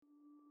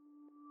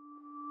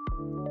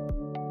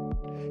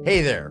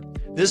Hey there.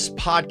 This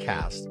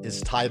podcast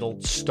is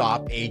titled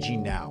Stop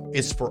Aging Now.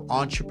 It's for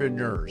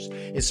entrepreneurs.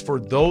 It's for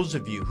those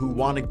of you who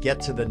want to get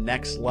to the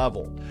next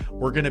level.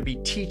 We're going to be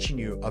teaching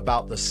you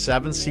about the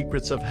 7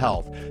 secrets of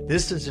health.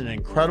 This is an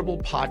incredible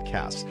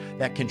podcast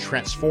that can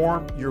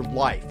transform your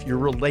life, your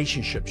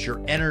relationships,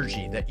 your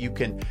energy, that you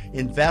can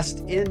invest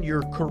in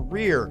your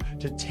career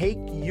to take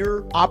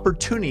your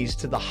opportunities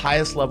to the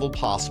highest level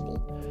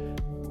possible.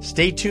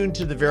 Stay tuned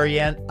to the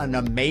very end. An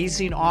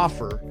amazing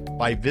offer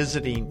by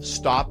visiting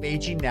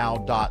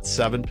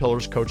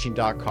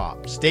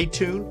stopagingnow.7pillarscoaching.com. Stay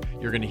tuned.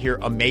 You're going to hear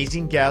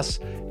amazing guests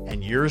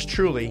and yours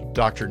truly,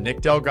 Dr. Nick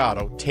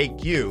Delgado,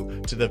 take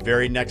you to the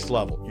very next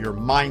level. Your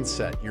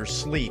mindset, your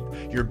sleep,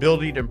 your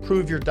ability to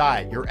improve your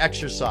diet, your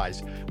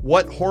exercise,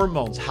 what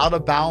hormones, how to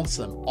balance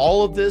them,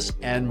 all of this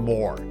and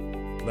more.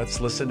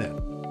 Let's listen in.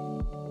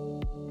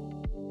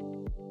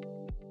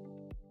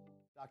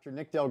 Dr.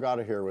 Nick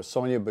Delgado here with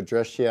Sonia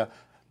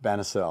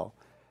Badreshia-Banisel.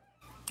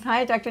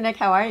 Hi, Dr. Nick.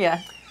 How are you?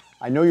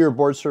 I know you're a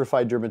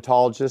board-certified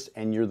dermatologist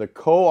and you're the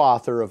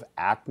co-author of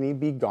Acne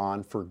Be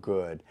Gone for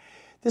Good.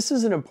 This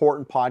is an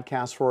important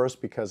podcast for us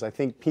because I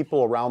think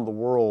people around the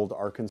world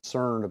are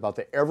concerned about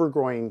the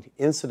ever-growing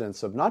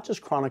incidence of not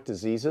just chronic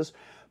diseases,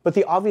 but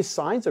the obvious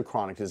signs of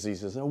chronic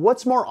diseases. And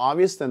what's more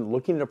obvious than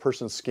looking at a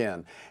person's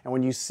skin? And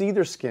when you see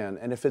their skin,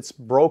 and if it's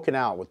broken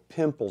out with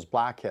pimples,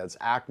 blackheads,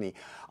 acne,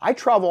 I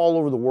travel all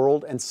over the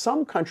world, and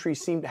some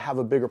countries seem to have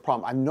a bigger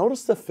problem. I've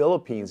noticed the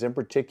Philippines in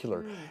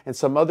particular, and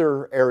some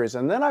other areas.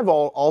 And then I've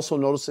also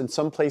noticed in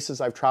some places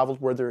I've traveled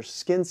where their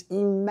skin's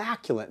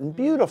immaculate and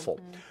beautiful.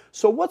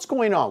 So what's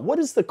going on? What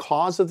is the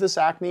cause of this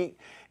acne?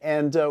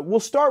 And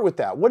we'll start with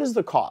that. What is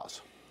the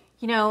cause?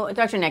 You know,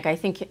 Dr. Nick, I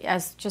think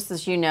just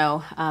as you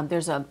know,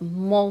 there's a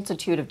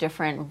multitude of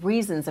different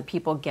reasons that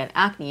people get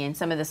acne, and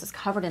some of this is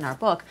covered in our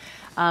book.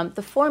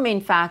 The 4 main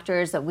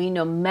factors that we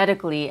know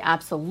medically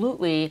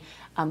absolutely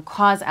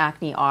cause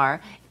acne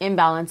are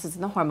imbalances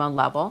in the hormone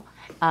level.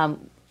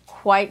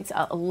 Quite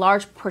a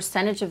large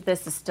percentage of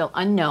this is still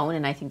unknown,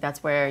 and I think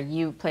that's where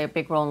you play a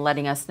big role in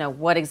letting us know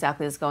what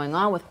exactly is going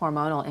on with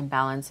hormonal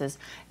imbalances.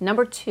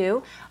 Number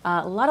 2,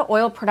 a lot of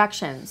oil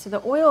production. So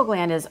the oil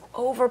gland is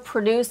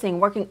overproducing,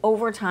 working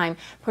overtime,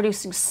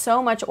 producing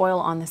so much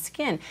oil on the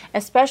skin,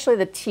 especially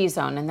the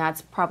T-zone, and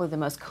that's probably the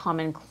most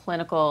common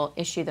clinical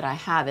issue that I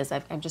have is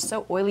I'm just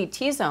so oily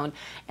T-zone,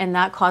 and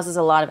that causes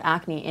a lot of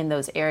acne in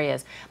those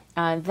areas.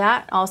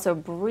 That also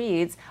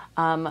breeds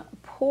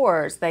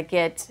pores that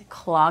get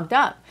clogged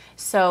up.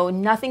 So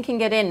nothing can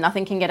get in,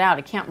 nothing can get out.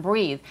 It can't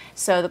breathe.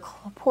 So the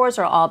pores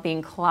are all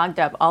being clogged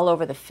up all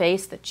over the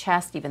face, the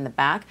chest, even the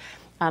back.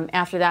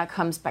 After that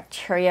comes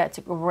bacteria. It's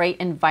a great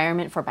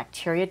environment for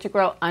bacteria to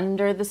grow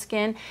under the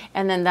skin.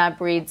 And then that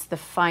breeds the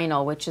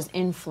final, which is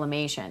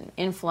inflammation.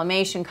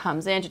 Inflammation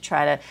comes in to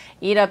try to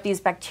eat up these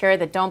bacteria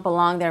that don't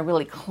belong there and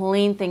really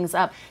clean things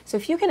up. So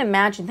if you can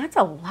imagine, that's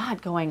a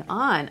lot going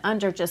on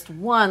under just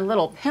one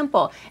little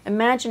pimple.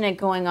 Imagine it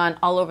going on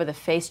all over the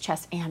face,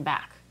 chest, and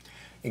back.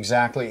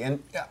 Exactly.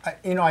 And,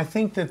 you know, I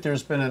think that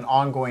there's been an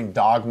ongoing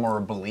dogma or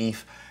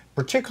belief,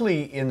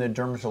 particularly in the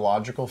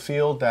dermatological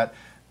field, that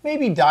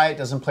maybe diet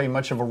doesn't play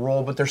much of a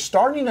role, but they're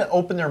starting to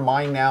open their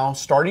mind now,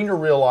 starting to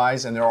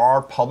realize, and there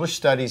are published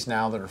studies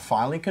now that are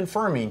finally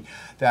confirming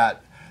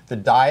that the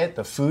diet,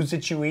 the foods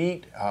that you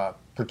eat,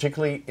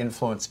 particularly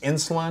influence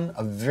insulin,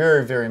 a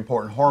very, very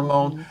important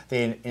hormone.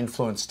 They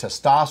influence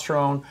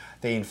testosterone.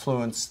 They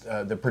influence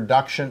the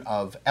production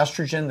of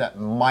estrogen that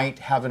might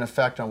have an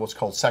effect on what's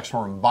called sex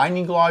hormone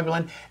binding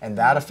globulin, and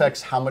that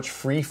affects how much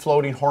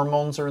free-floating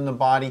hormones are in the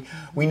body.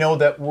 We know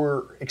that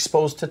we're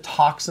exposed to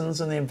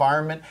toxins in the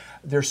environment.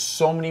 There's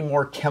so many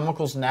more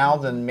chemicals now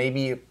than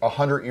maybe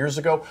 100 years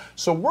ago.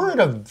 So we're at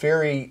a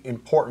very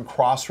important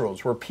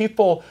crossroads where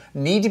people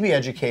need to be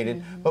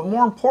educated, but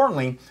more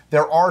importantly,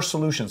 there are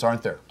solutions,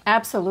 aren't there?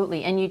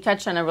 Absolutely. And you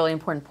touched on a really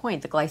important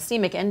point. The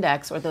glycemic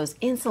index, or those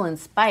insulin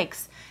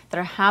spikes that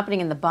are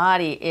happening in the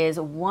body, is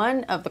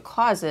one of the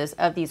causes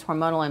of these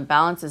hormonal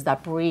imbalances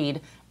that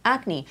breed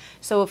acne.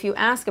 So if you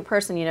ask a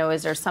person, you know,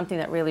 is there something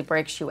that really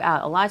breaks you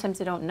out? A lot of times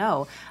they don't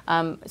know.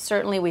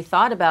 Certainly we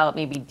thought about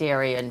maybe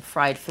dairy and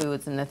fried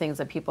foods and the things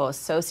that people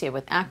associate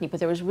with acne, but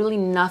there was really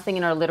nothing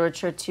in our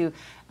literature to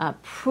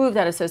prove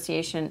that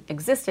association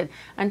existed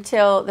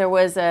until there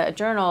was a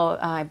journal,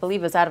 I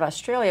believe it was out of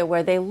Australia,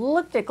 where they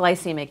looked at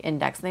glycemic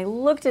index and they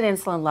looked at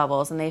insulin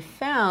levels and they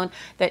found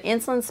that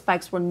insulin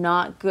spikes were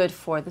not good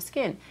for the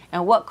skin.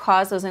 And what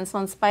caused those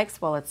insulin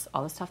spikes? Well, it's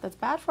all the stuff that's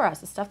bad for us,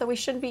 the stuff that we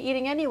shouldn't be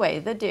eating anyway,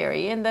 the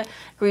dairy and the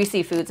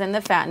greasy foods and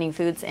the fattening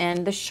foods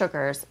and the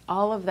sugars.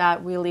 All of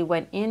that really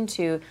went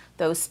into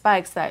those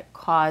spikes that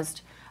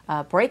caused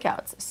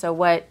breakouts. So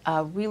what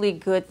a really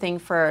good thing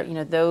for, you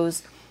know,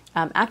 those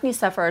acne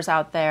sufferers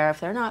out there, if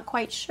they're not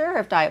quite sure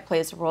if diet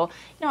plays a role,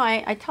 you know,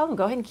 I tell them,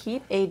 go ahead and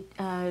keep a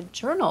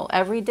journal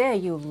every day.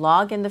 You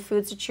log in the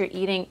foods that you're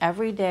eating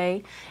every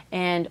day,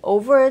 and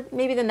over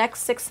maybe the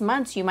next 6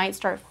 months, you might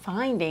start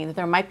finding that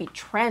there might be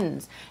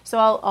trends. So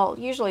I'll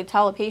usually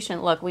tell a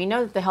patient, look, we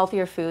know that the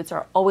healthier foods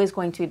are always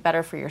going to be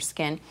better for your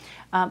skin.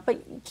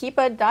 But keep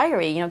a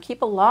diary,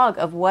 keep a log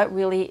of what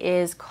really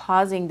is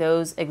causing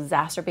those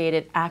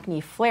exacerbated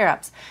acne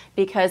flare-ups.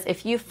 Because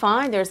if you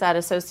find there's that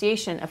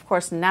association, of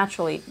course,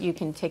 naturally, you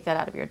can take that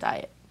out of your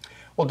diet.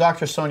 Well,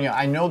 Dr. Sonia,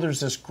 I know there's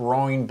this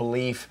growing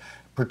belief,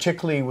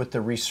 particularly with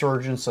the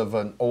resurgence of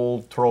an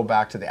old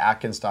throwback to the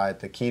Atkins diet,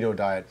 the keto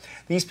diet.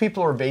 These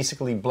people are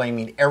basically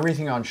blaming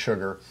everything on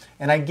sugar.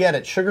 And I get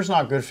it, sugar's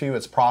not good for you,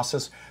 it's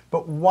processed.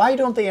 But why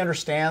don't they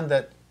understand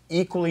that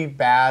equally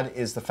bad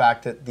is the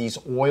fact that these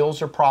oils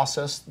are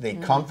processed, they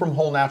come from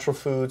whole natural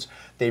foods,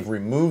 they've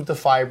removed the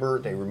fiber,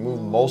 they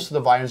remove most of the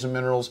vitamins and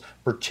minerals,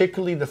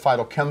 particularly the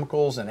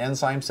phytochemicals and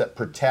enzymes that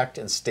protect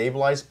and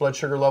stabilize blood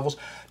sugar levels.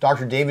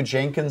 Dr. David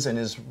Jenkins, in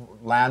his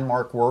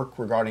landmark work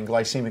regarding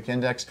glycemic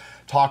index,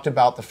 talked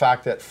about the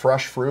fact that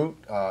fresh fruit,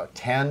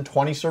 10,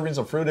 20 servings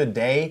of fruit a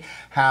day,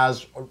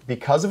 has,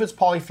 because of its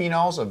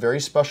polyphenols, a very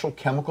special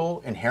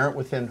chemical inherent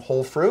within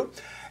whole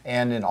fruit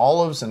and in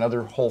olives and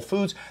other whole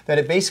foods, that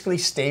it basically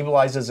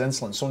stabilizes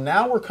insulin. So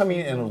now we're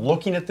coming in and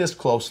looking at this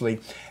closely,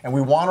 and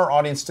we want our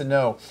audience to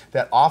know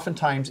that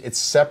oftentimes it's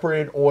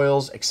separated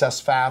oils,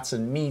 excess fats,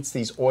 and meats.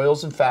 These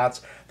oils and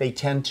fats, they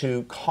tend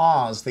to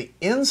cause the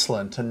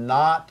insulin to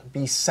not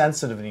be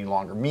sensitive any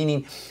longer,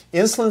 meaning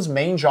insulin's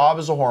main job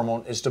as a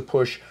hormone is to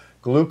push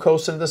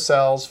glucose into the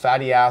cells,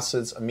 fatty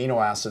acids,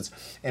 amino acids,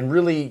 and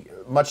really,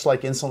 much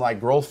like insulin-like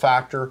growth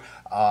factor,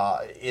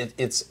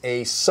 it's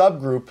a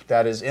subgroup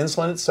that is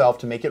insulin itself.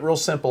 To make it real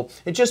simple,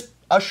 it just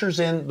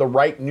ushers in the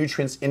right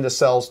nutrients into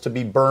cells to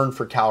be burned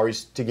for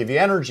calories to give you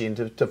energy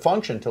and to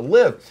function, to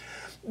live.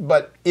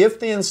 But if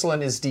the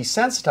insulin is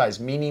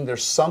desensitized, meaning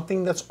there's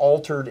something that's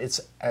altered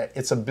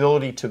its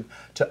ability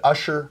to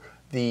usher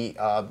the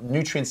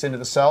nutrients into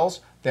the cells,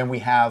 then we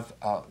have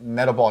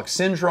metabolic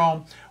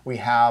syndrome, we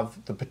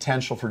have the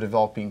potential for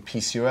developing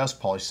PCOS,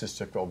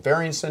 polycystic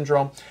ovarian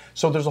syndrome.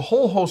 So there's a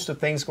whole host of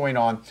things going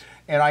on.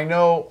 And I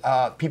know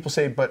people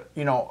say, but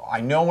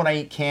I know when I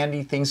eat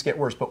candy, things get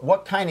worse. But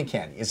what kind of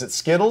candy? Is it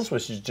Skittles,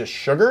 which is just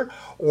sugar?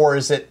 Or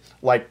is it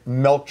like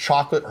milk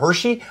chocolate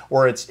Hershey,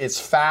 where it's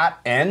fat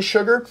and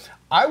sugar?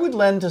 I would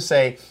lend to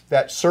say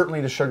that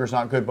certainly the sugar is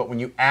not good, but when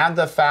you add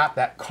the fat,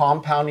 that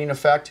compounding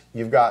effect,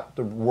 you've got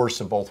the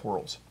worst of both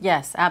worlds.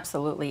 Yes,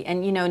 absolutely.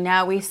 And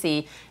now we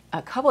see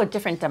a couple of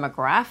different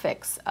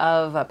demographics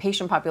of a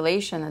patient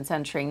population that's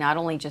entering not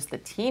only just the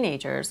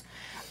teenagers,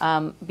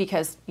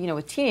 because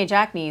with teenage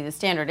acne, the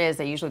standard is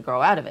they usually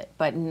grow out of it.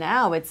 But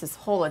now it's this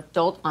whole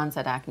adult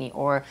onset acne,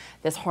 or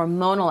this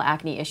hormonal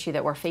acne issue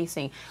that we're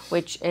facing,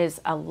 which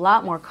is a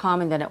lot more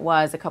common than it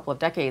was a couple of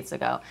decades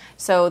ago.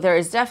 So there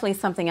is definitely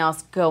something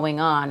else going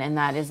on, and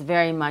that is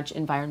very much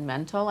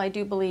environmental, I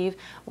do believe,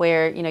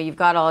 where you've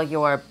got all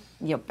your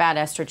bad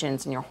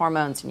estrogens and your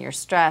hormones and your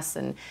stress.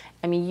 And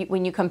I mean,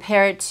 when you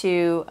compare it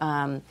to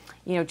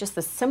just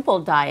the simple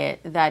diet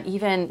that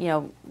even,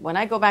 when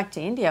I go back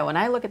to India, when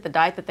I look at the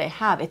diet that they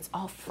have, it's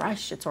all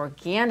fresh, it's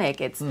organic,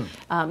 it's,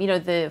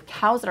 the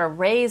cows that are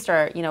raised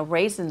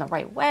raised in the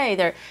right way.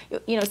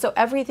 They're, so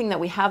everything that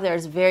we have there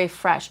is very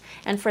fresh.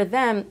 And for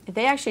them,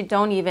 they actually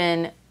don't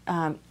even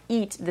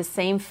eat the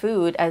same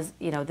food as,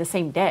 the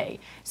same day.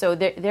 So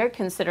they're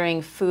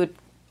considering food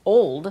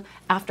old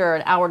after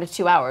an hour to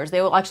 2 hours.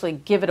 They will actually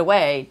give it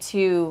away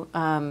to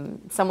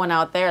someone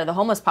out there, the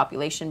homeless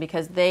population,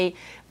 because they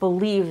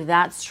believe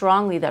that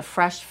strongly that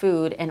fresh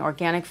food and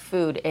organic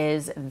food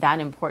is that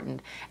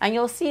important. And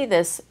you'll see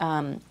this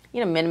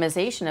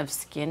minimization of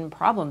skin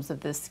problems,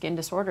 of the skin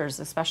disorders,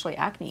 especially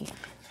acne.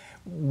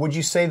 Would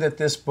you say that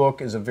this book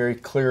is a very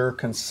clear,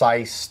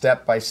 concise,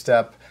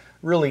 step-by-step,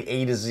 really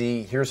A to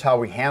Z, here's how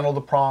we handle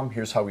the problem,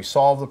 here's how we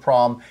solve the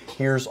problem,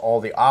 here's all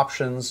the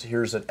options,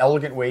 here's an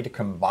elegant way to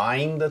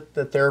combine the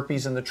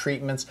therapies and the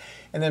treatments,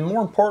 and then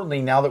more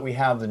importantly, now that we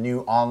have the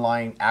new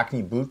online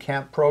acne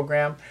bootcamp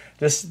program,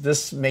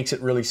 this makes it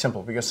really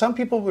simple, because some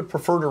people would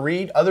prefer to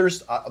read,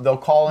 others, they'll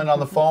call in on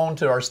the phone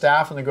to our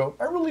staff and they go,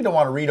 I really don't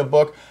want to read a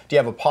book. Do you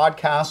have a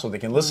podcast so they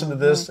can listen to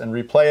this and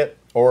replay it?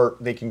 Or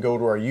they can go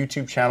to our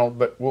YouTube channel.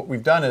 But what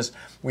we've done is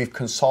we've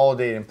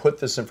consolidated and put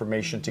this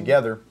information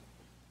together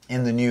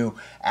in the new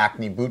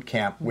Acne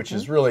Bootcamp, which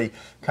is really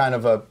kind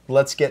of a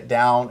let's get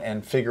down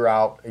and figure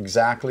out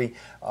exactly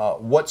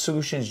what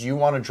solutions you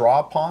want to draw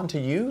upon to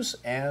use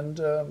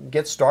and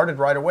get started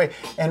right away.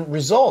 And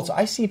results,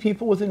 I see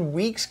people within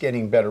weeks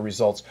getting better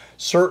results.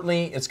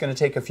 Certainly it's going to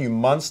take a few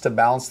months to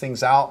balance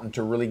things out and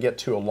to really get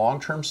to a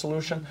long-term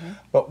solution.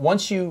 But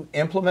once you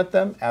implement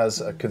them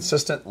as a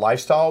consistent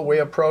lifestyle way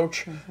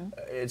approach,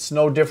 it's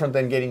no different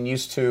than getting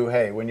used to,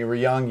 hey, when you were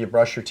young, you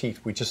brush your teeth.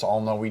 We just all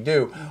know we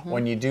do.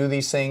 When you do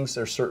these things,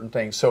 there's certain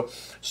things. So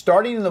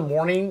starting in the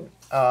morning,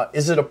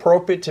 is it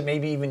appropriate to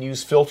maybe even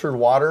use filtered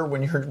water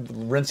when you're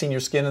rinsing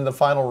your skin in the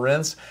final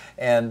rinse,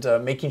 and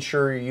making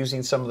sure you're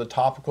using some of the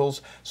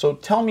topicals? So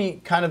tell me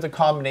kind of the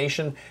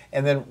combination,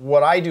 and then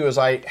what I do is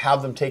I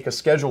have them take a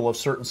schedule of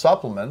certain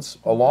supplements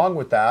along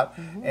with that,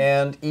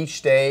 and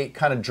each day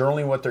kind of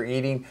journaling what they're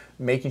eating,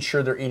 making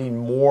sure they're eating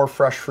more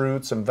fresh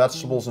fruits and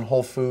vegetables and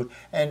whole food,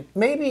 and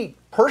maybe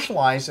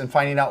personalized and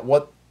finding out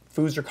what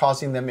foods are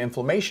causing them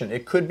inflammation.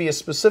 It could be a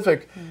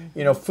specific,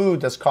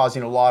 food that's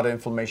causing a lot of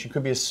inflammation. It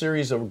could be a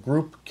series of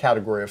group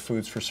category of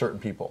foods for certain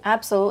people.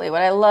 Absolutely.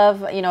 What I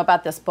love,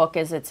 about this book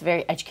is it's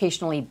very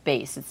educationally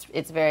based.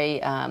 It's very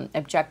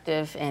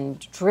objective and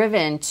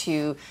driven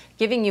to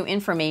giving you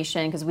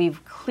information, because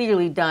we've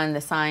clearly done the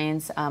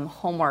science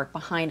homework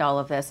behind all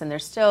of this, and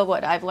there's still,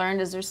 what I've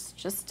learned is there's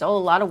just still a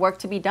lot of work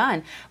to be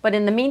done. But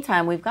in the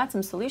meantime, we've got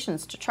some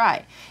solutions to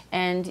try.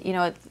 And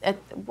at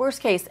worst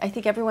case, I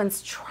think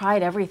everyone's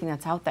tried everything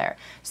that's out there.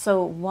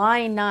 So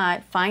why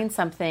not find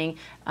something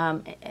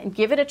and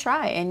give it a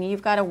try? And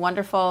you've got a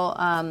wonderful,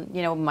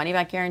 money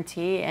back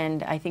guarantee,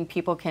 and I think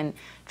people can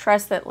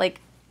trust that,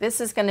 this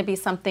is going to be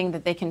something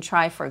that they can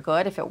try for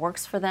good. If it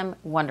works for them,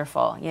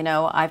 wonderful.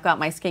 I've got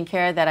my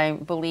skincare that I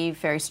believe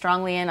very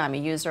strongly in. I'm a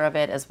user of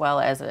it, as well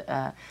as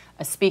a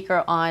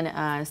speaker on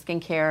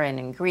skincare and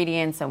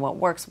ingredients and what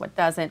works, what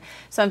doesn't.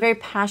 So I'm very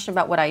passionate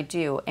about what I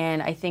do.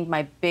 And I think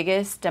my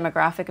biggest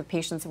demographic of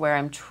patients where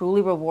I'm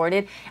truly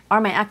rewarded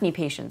are my acne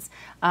patients.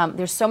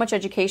 There's so much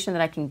education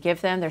that I can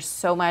give them. There's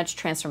so much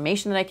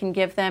transformation that I can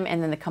give them.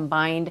 And then the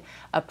combined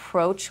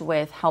approach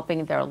with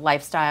helping their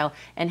lifestyle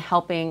and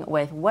helping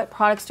with what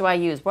products do I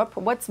use,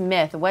 what's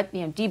myth,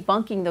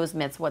 debunking those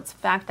myths, what's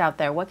fact out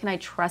there, what can I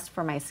trust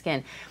for my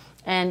skin.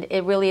 And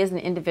it really is an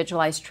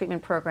individualized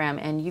treatment program.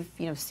 And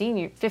you've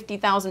seen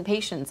 50,000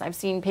 patients. I've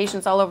seen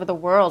patients all over the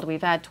world.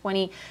 We've had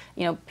 20,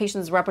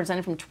 patients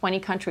represented from 20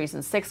 countries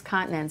and 6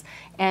 continents.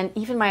 And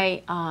even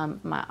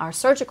our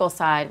surgical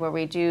side, where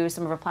we do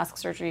some of our plastic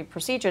surgery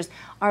procedures,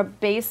 our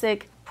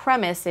basic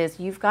premise is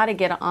you've got to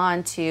get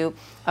on to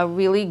a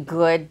really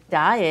good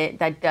diet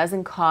that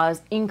doesn't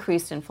cause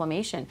increased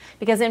inflammation,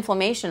 because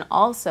inflammation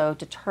also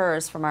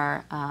deters from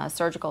our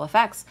surgical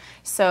effects.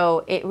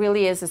 So it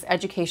really is this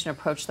education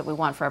approach that we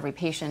want for every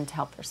patient to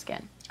help their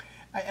skin.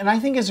 And I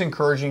think it's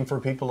encouraging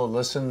for people to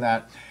listen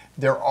that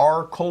there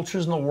are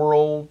cultures in the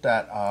world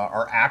that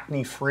are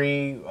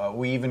acne-free.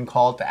 We even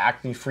call it the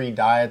acne-free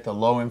diet, the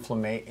low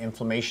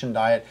inflammation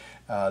diet.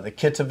 The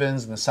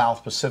Kitavans in the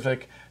South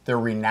Pacific, they're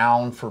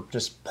renowned for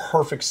just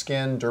perfect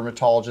skin.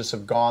 Dermatologists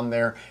have gone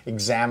there,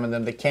 examined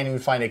them. They can't even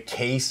find a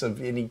case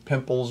of any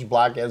pimples,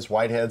 blackheads,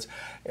 whiteheads,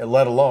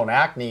 let alone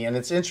acne. And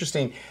it's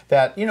interesting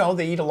that,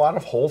 they eat a lot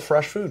of whole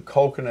fresh food,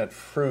 coconut,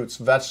 fruits,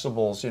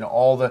 vegetables,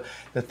 all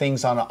the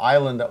things on an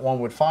island that one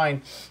would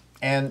find.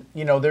 And,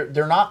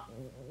 they're not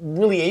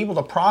really able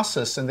to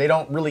process, and they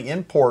don't really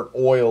import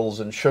oils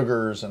and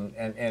sugars and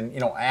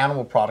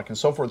animal product and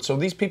so forth. So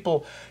these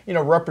people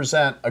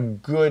represent a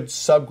good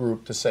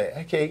subgroup to say,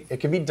 okay, it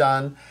can be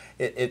done,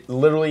 it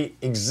literally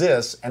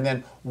exists. And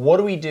then what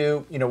do we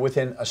do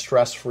within a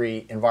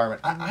stress-free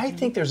environment? I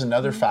think there's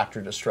another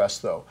factor to stress,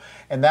 though,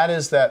 and that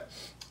is that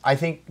I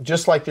think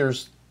just like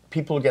there's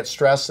people who get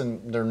stressed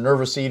and they're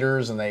nervous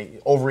eaters and they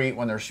overeat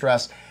when they're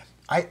stressed,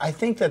 I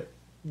think that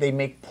they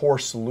make poor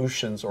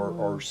solutions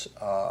or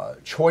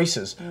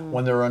choices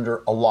when they're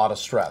under a lot of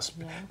stress.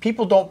 Yeah.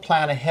 People don't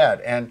plan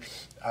ahead. And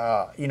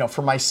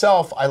for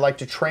myself, I like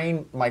to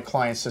train my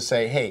clients to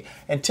say, hey,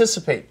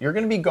 anticipate. You're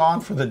going to be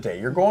gone for the day.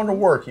 You're going to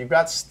work. You've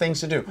got things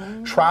to do.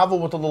 Travel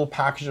with a little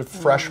package of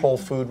fresh whole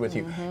food with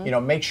you.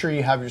 Make sure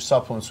you have your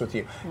supplements with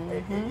you.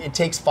 It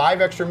takes 5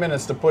 extra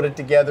minutes to put it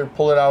together,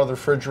 pull it out of the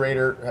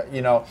refrigerator,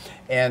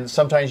 and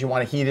sometimes you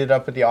want to heat it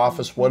up at the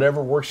office,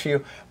 whatever works for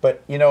you.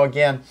 But,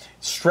 again,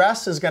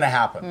 stress is going to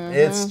happen.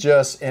 It's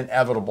just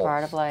inevitable.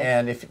 Part of life.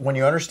 And when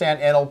you understand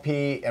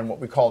NLP and what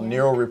we call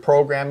neuro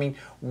reprogramming,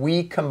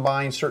 we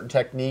combine certain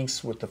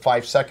techniques with the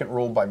 5-second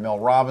rule by Mel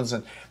Robbins,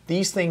 and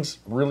these things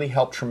really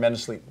help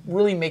tremendously,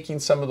 really making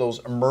some of those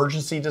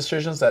emergency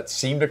decisions that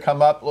seem to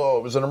come up. Oh,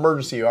 it was an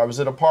emergency, I was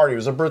at a party, it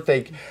was a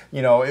birthday,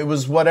 it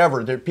was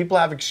whatever. People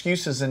have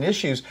excuses and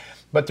issues.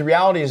 But the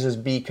reality is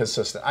be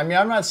consistent. I mean,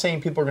 I'm not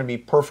saying people are going to be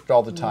perfect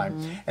all the time.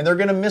 And they're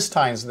going to miss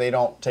times they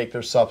don't take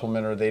their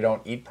supplement or they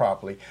don't eat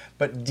properly.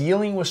 But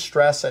dealing with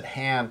stress at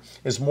hand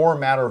is more a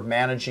matter of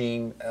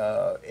managing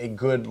a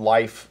good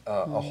life,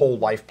 a whole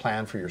life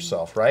plan for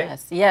yourself, right?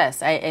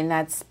 Yes. And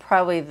that's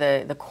probably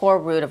the core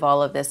root of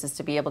all of this, is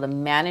to be able to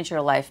manage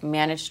your life,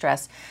 manage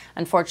stress.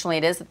 Unfortunately,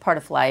 it is a part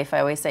of life. I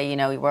always say,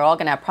 we're all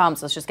going to have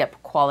problems. Let's just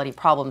get quality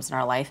problems in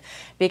our life,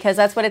 because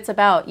that's what it's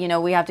about.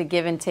 We have to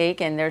give and take,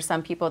 and there's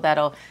some people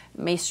that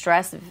may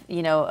stress,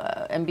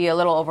 and be a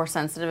little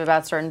oversensitive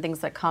about certain things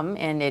that come,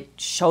 and it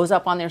shows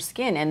up on their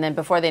skin. And then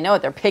before they know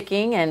it, they're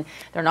picking and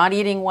they're not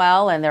eating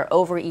well, and they're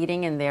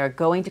overeating, and they're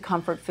going to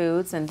comfort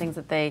foods and things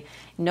that they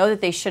know that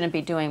they shouldn't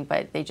be doing,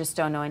 but they just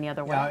don't know any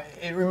other way.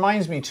 Yeah, it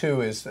reminds me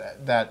too is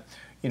that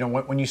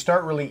when you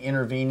start really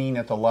intervening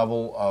at the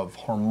level of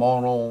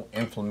hormonal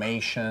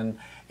inflammation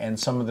and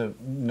some of the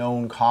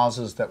known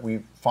causes that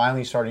we're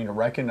finally starting to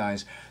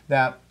recognize,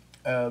 that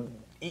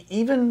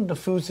even the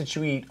foods that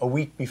you eat a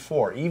week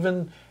before,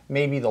 even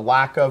maybe the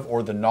lack of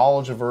or the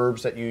knowledge of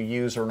herbs that you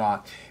use or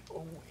not,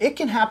 it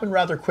can happen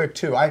rather quick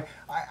too.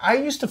 I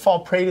used to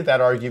fall prey to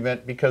that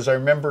argument because I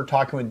remember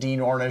talking with Dean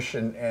Ornish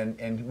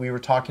and we were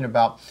talking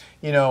about,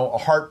 you know, a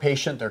heart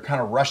patient, they're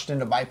kind of rushed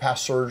into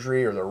bypass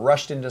surgery or they're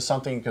rushed into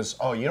something because,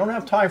 oh, you don't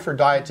have time for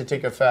diet to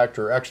take effect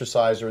or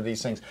exercise or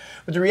these things.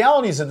 But the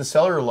reality is at the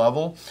cellular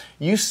level,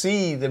 you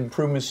see the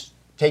improvements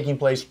taking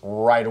place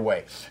right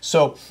away.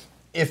 So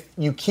if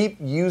you keep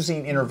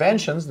using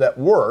interventions that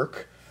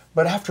work,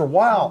 but after a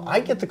while,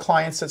 I get the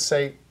clients that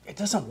say, it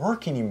doesn't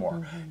work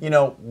anymore. You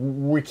know,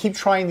 we keep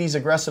trying these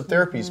aggressive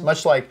therapies,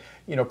 much like,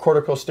 you know,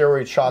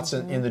 corticosteroid shots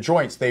in the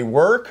joints. They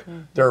work,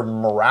 they're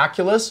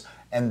miraculous,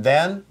 and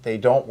then they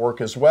don't work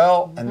as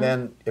well. And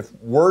then if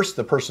worse,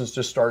 the person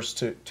just starts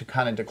to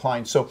kind of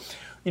decline. So,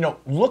 you know,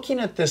 looking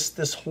at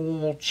this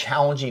whole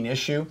challenging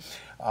issue,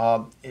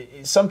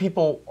 some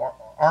people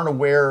aren't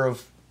aware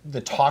of the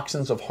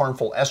toxins of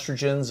harmful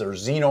estrogens.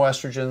 There's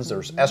xenoestrogens,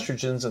 there's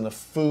estrogens in the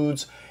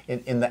foods,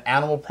 in the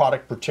animal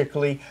product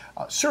particularly.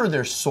 Sure,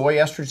 there's soy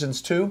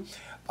estrogens too.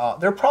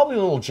 They're probably a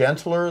little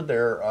gentler.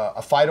 They're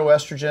a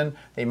phytoestrogen.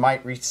 They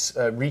might reach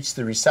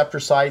the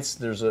receptor sites.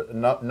 There's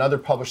another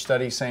published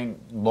study saying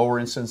lower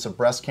incidence of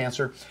breast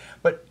cancer.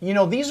 But, you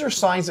know, these are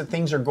signs that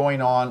things are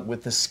going on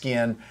with the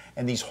skin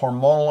and these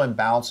hormonal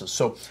imbalances.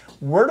 So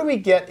where do we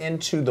get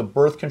into the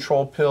birth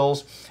control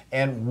pills,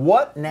 and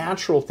what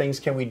natural things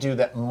can we do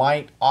that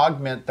might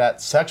augment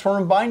that sex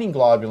hormone binding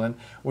globulin,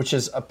 which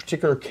is a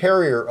particular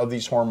carrier of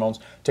these hormones,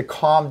 to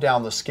calm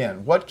down the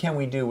skin? What can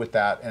we do with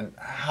that, and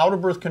how do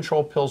birth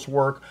control pills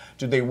work?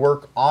 Do they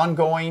work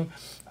ongoing?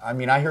 I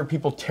mean, I hear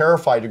people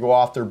terrified to go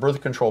off their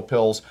birth control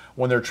pills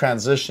when they're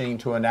transitioning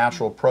to a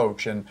natural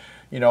approach. And,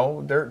 you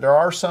know, there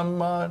are some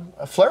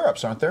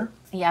flare-ups, aren't there?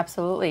 Yeah,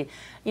 absolutely.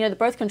 You know, the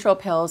birth control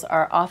pills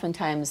are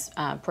oftentimes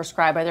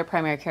prescribed by their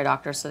primary care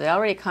doctors, so they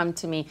already come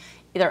to me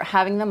either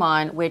having them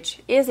on,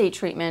 which is a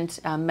treatment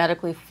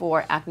medically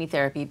for acne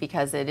therapy,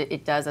 because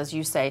it does, as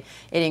you say,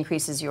 it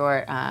increases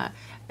your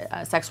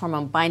sex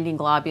hormone binding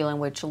globulin,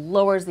 which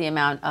lowers the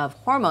amount of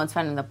hormones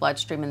found in the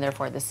bloodstream and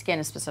therefore the skin,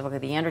 and specifically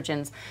the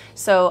androgens.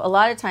 So a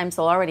lot of times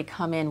they'll already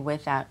come in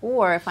with that.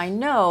 Or if I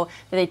know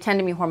that they tend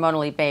to be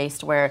hormonally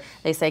based, where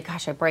they say,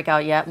 gosh, I break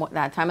out yet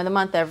that time of the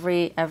month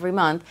every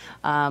month,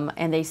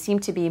 and they seem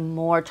to be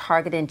more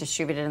targeted and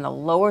distributed in the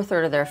lower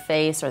third of their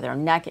face or their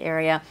neck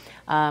area.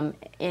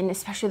 And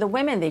especially the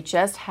women, they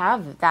just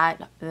have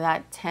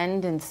that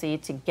tendency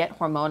to get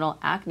hormonal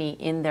acne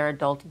in their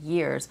adult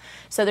years.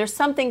 So there's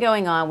something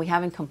going on. We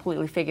haven't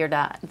completely figured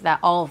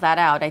all of that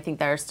out. I think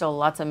there are still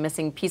lots of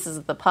missing pieces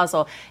of the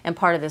puzzle, and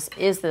part of this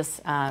is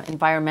this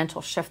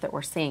environmental shift that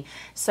we're seeing.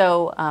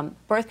 So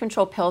birth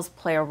control pills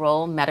play a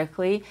role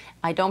medically.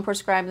 I don't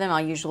prescribe them.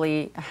 I'll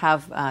usually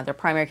have their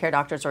primary care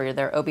doctors or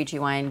their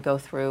OBGYN go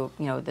through,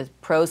 you know, the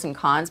pros and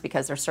cons,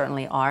 because there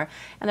certainly are.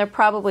 And they're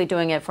probably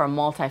doing it for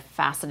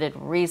multifaceted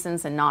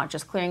reasons and not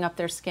just clearing up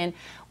their skin.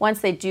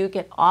 Once they do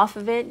get off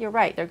of it, you're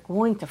right, they're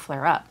going to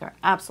flare up. They're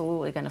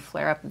absolutely going to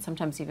flare up, and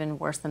sometimes even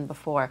worse than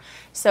before.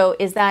 So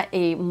is that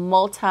a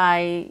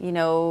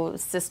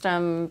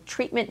system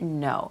treatment?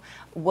 No.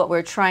 What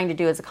we're trying to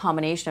do is a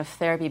combination of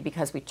therapy,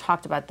 because we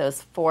talked about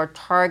those 4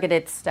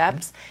 targeted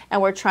steps,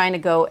 and we're trying to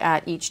go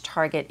at each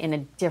target in a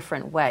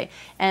different way.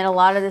 And a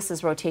lot of this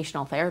is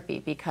rotational therapy,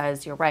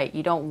 because you're right,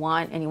 you don't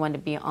want anyone to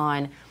be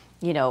on,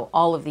 you know,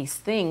 all of these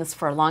things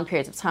for long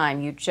periods of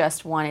time. You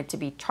just want it to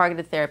be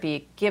targeted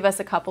therapy. Give us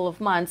a couple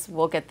of months,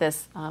 we'll get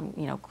this,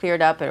 you know,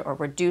 cleared up or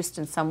reduced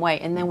in some way,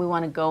 and then we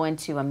want to go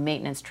into a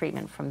maintenance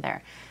treatment from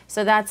there.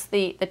 So that's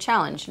the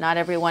challenge. Not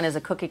everyone is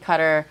a cookie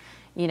cutter,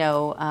 you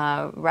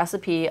know,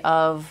 recipe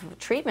of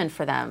treatment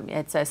for them.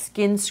 It's a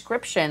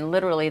skinscription,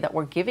 literally, that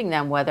we're giving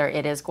them, whether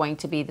it is going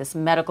to be this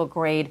medical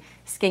grade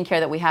skincare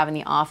that we have in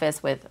the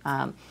office with,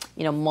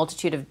 you know,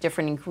 multitude of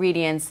different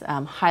ingredients,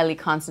 highly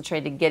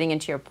concentrated, getting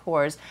into your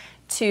pores,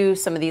 to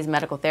some of these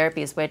medical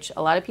therapies, which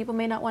a lot of people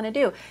may not want to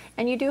do.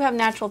 And you do have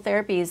natural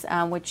therapies,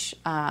 which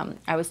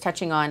I was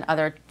touching on.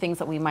 Other things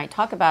that we might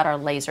talk about are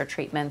laser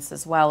treatments,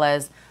 as well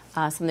as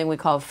something we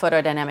call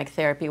photodynamic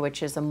therapy,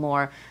 which is a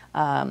more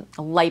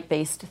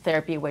light-based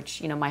therapy, which,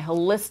 you know, my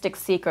holistic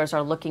seekers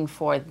are looking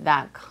for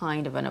that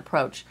kind of an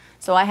approach.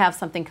 So I have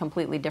something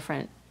completely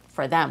different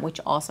for them, which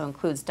also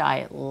includes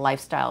diet,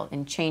 lifestyle,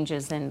 and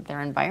changes in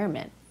their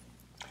environment.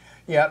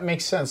 Yeah, it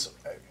makes sense.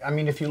 I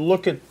mean, if you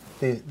look at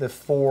the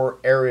 4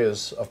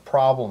 areas of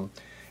problem,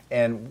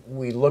 and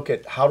we look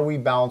at how do we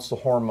balance the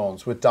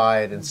hormones with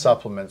diet and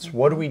supplements,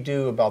 what do we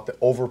do about the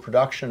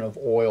overproduction of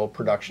oil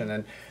production,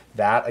 and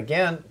that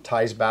again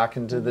ties back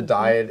into the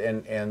diet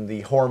and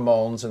the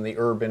hormones and the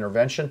herb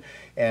intervention,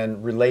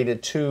 and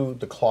related to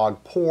the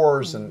clogged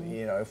pores. And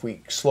you know, if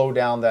we slow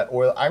down that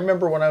oil, I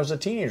remember when I was a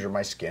teenager,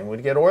 my skin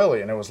would get oily,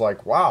 and it was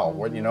like, wow,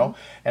 what, you know,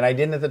 and I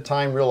didn't at the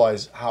time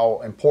realize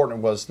how important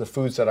it was the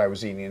foods that I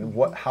was eating,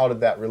 and how did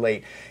that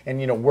relate.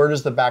 And you know, where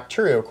does the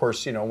bacteria, of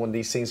course, you know, when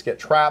these things get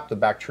trapped, the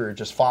bacteria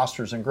just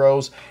fosters and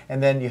grows,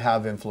 and then you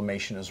have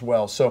inflammation as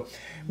well. So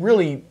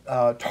really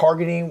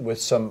targeting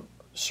with some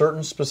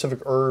certain specific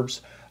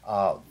herbs,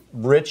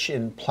 rich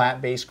in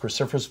plant-based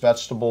cruciferous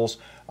vegetables.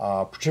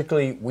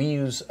 Particularly, we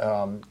use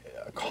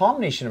a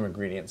combination of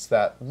ingredients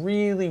that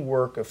really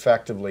work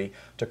effectively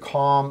to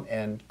calm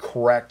and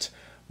correct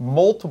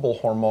multiple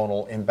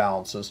hormonal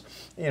imbalances,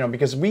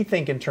 because we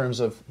think in terms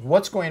of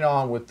what's going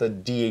on with the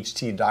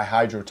DHT,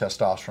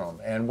 dihydrotestosterone,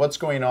 and what's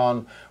going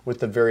on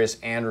with the various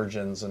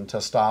androgens and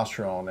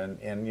testosterone,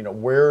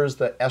 and where's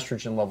the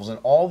estrogen levels and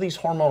all these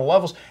hormonal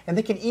levels, and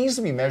they can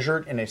easily be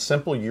measured in a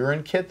simple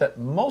urine kit that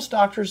most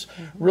doctors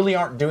really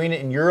aren't doing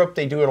it. In Europe,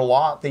 they do it a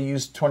lot. They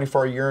use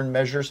 24-hour urine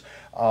measures.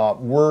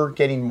 We're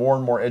getting more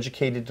and more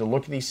educated to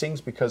look at these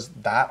things because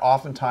that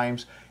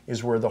oftentimes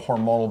is where the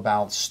hormonal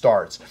balance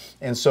starts.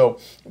 And so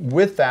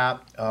with that,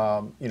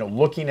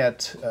 looking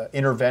at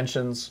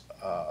interventions,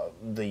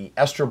 the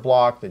ester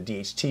block, the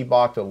DHT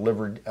block, the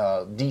liver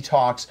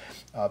detox,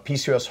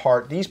 PCOS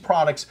heart, these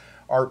products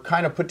are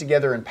kind of put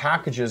together in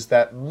packages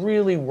that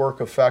really work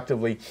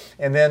effectively.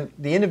 And then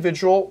the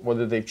individual,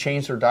 whether they've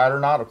changed their diet or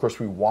not, of course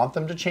we want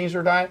them to change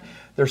their diet,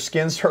 their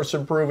skin starts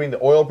improving,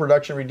 the oil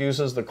production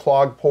reduces, the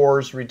clogged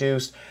pores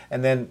reduce,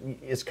 and then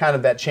it's kind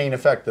of that chain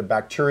effect. The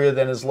bacteria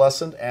then is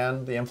lessened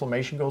and the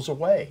inflammation goes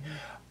away.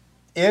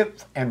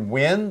 If and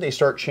when they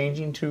start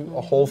changing to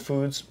a whole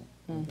foods,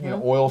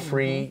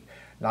 oil-free,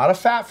 not a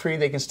fat-free,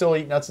 they can still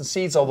eat nuts and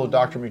seeds, although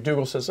Dr.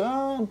 McDougall says,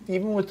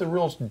 even with the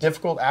real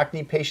difficult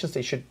acne patients,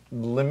 they should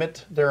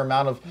limit their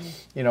amount of,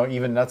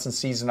 even nuts and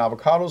seeds and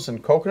avocados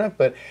and coconut.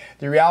 But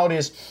the reality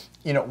is,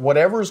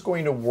 whatever is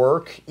going to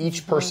work,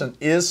 each person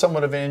is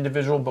somewhat of an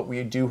individual, but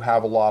we do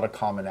have a lot of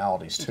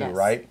commonalities too, yes,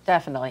 right?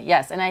 Definitely,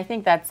 yes. And I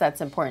think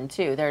that's important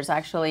too. There's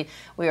actually,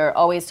 we are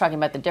always talking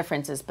about the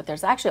differences, but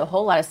there's actually a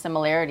whole lot of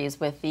similarities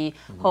with the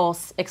whole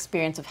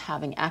experience of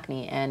having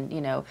acne. And,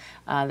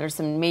 there's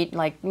some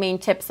main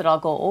tips that I'll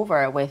go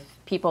over with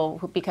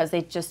people because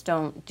they just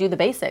don't do the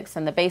basics.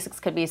 And the basics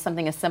could be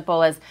something as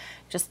simple as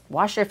just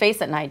wash your face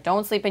at night.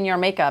 Don't sleep in your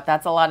makeup.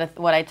 That's a lot of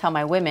what I tell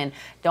my women.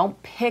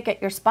 Don't pick at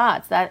your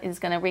spots. That is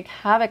going to wreak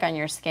havoc on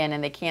your skin,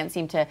 and they can't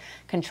seem to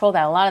control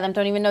that. A lot of them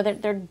don't even know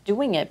that they're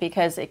doing it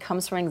because it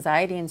comes from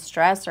anxiety and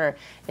stress, or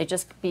they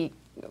just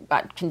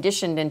got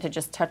conditioned into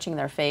just touching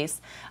their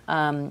face.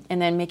 And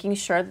then making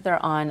sure that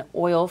they're on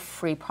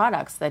oil-free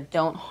products that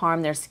don't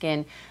harm their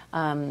skin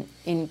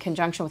in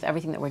conjunction with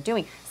everything that we're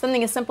doing.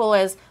 Something as simple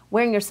as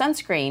wearing your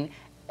sunscreen,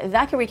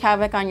 that can wreak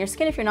havoc on your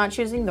skin if you're not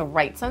choosing the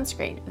right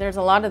sunscreen. There's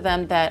a lot of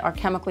them that are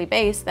chemically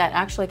based that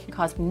actually can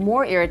cause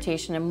more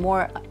irritation and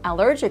more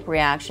allergic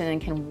reaction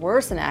and can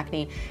worsen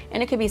acne.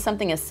 And it could be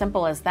something as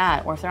simple as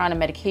that, or if they're on a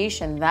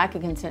medication, that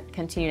could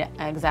continue to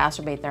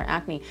exacerbate their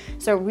acne.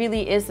 So it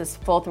really is this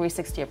full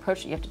 360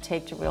 approach that you have to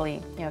take to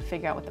really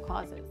figure out what the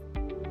cause is.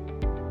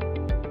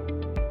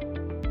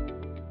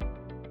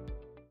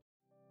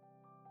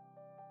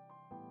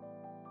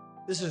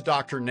 This is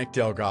Dr. Nick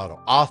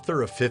Delgado,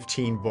 author of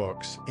 15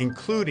 books,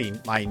 including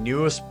my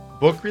newest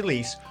book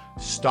release,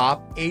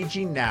 Stop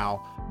Aging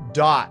Now,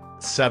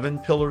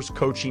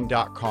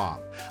 .7pillarscoaching.com.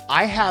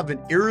 I have an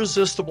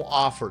irresistible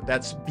offer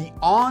that's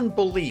beyond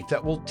belief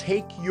that will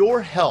take your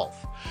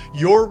health,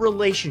 your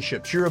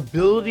relationships, your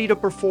ability to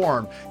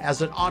perform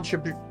as an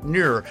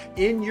entrepreneur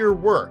in your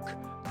work.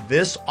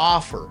 This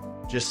offer,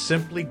 just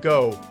simply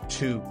go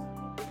to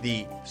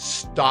the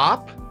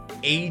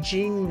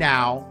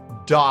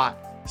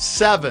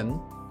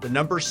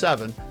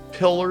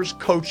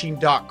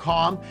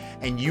pillarscoaching.com,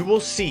 and you will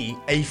see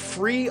a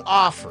free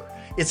offer.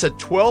 It's a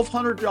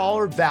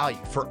 $1,200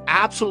 value for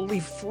absolutely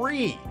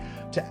free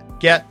to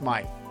get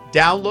my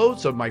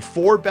downloads of my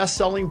 4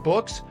 best-selling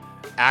books,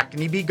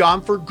 Acne Be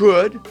Gone for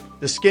Good,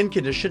 The Skin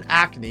Condition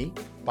Acne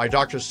by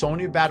Dr.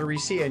 Sonia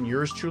Batterisi and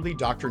yours truly,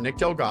 Dr. Nick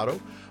Delgado,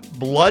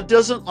 Blood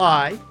Doesn't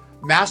Lie,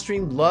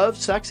 Mastering Love,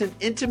 Sex, and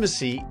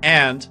Intimacy,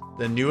 and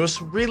the newest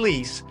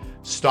release,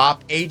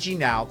 Stop Aging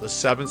Now, the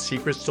 7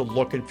 Secrets to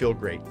Look and Feel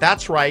Great.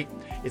 That's right.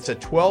 It's a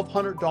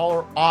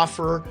 $1,200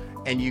 offer,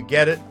 and you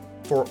get it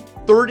for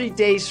 30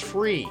 days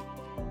free.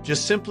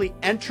 Just simply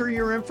enter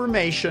your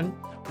information.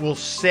 We'll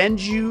send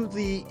you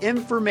the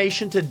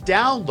information to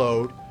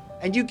download,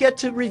 and you get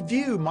to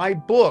review my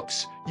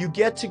books. You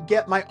get to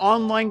get my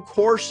online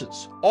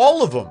courses,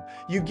 all of them.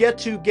 You get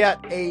to get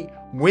a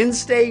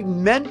Wednesday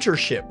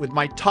mentorship with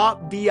my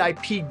top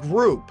VIP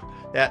group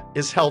that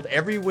is held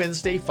every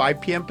Wednesday, 5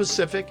 p.m.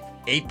 Pacific,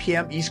 8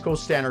 p.m. East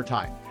Coast Standard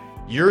Time.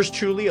 Yours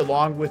truly,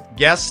 along with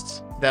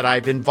guests that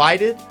I've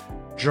invited,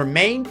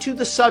 germane to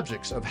the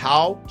subjects of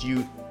how do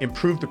you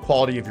improve the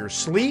quality of your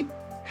sleep,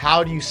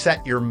 how do you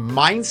set your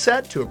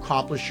mindset to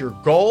accomplish your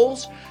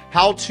goals,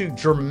 how to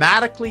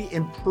dramatically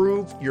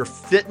improve your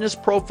fitness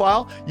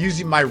profile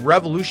using my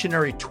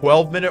revolutionary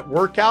 12-minute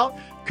workout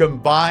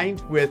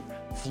combined with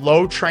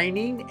flow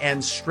training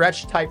and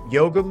stretch type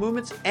yoga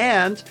movements,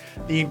 and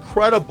the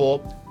incredible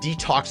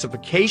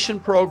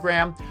detoxification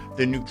program,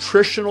 the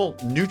nutritional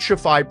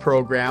Nutrify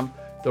program,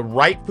 the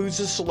right foods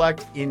to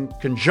select in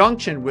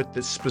conjunction with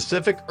the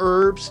specific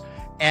herbs,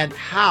 and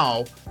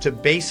how to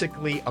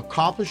basically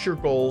accomplish your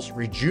goals,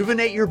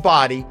 rejuvenate your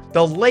body.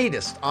 The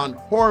latest on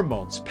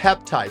hormones,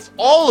 peptides,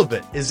 all of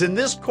it is in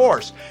this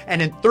course.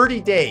 And in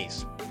 30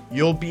 days,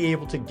 you'll be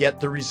able to get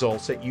the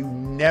results that you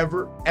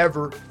never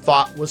ever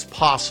thought was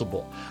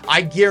possible.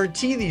 I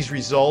guarantee these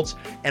results,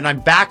 and I'm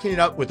backing it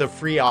up with a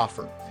free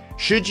offer.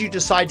 Should you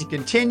decide to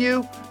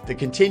continue, the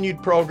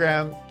continued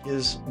program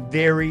is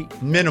very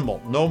minimal,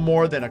 no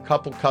more than a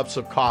couple cups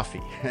of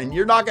coffee. And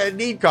you're not going to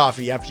need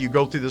coffee after you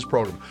go through this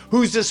program.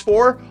 Who's this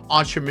for?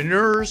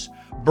 Entrepreneurs,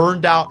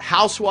 burned out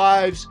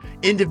housewives,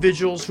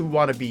 individuals who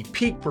want to be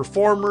peak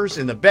performers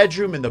in the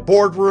bedroom, in the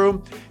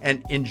boardroom,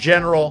 and in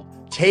general,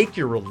 take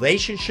your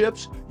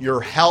relationships,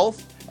 your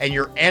health, and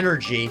your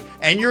energy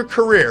and your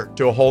career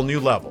to a whole new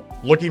level.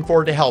 Looking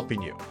forward to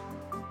helping you.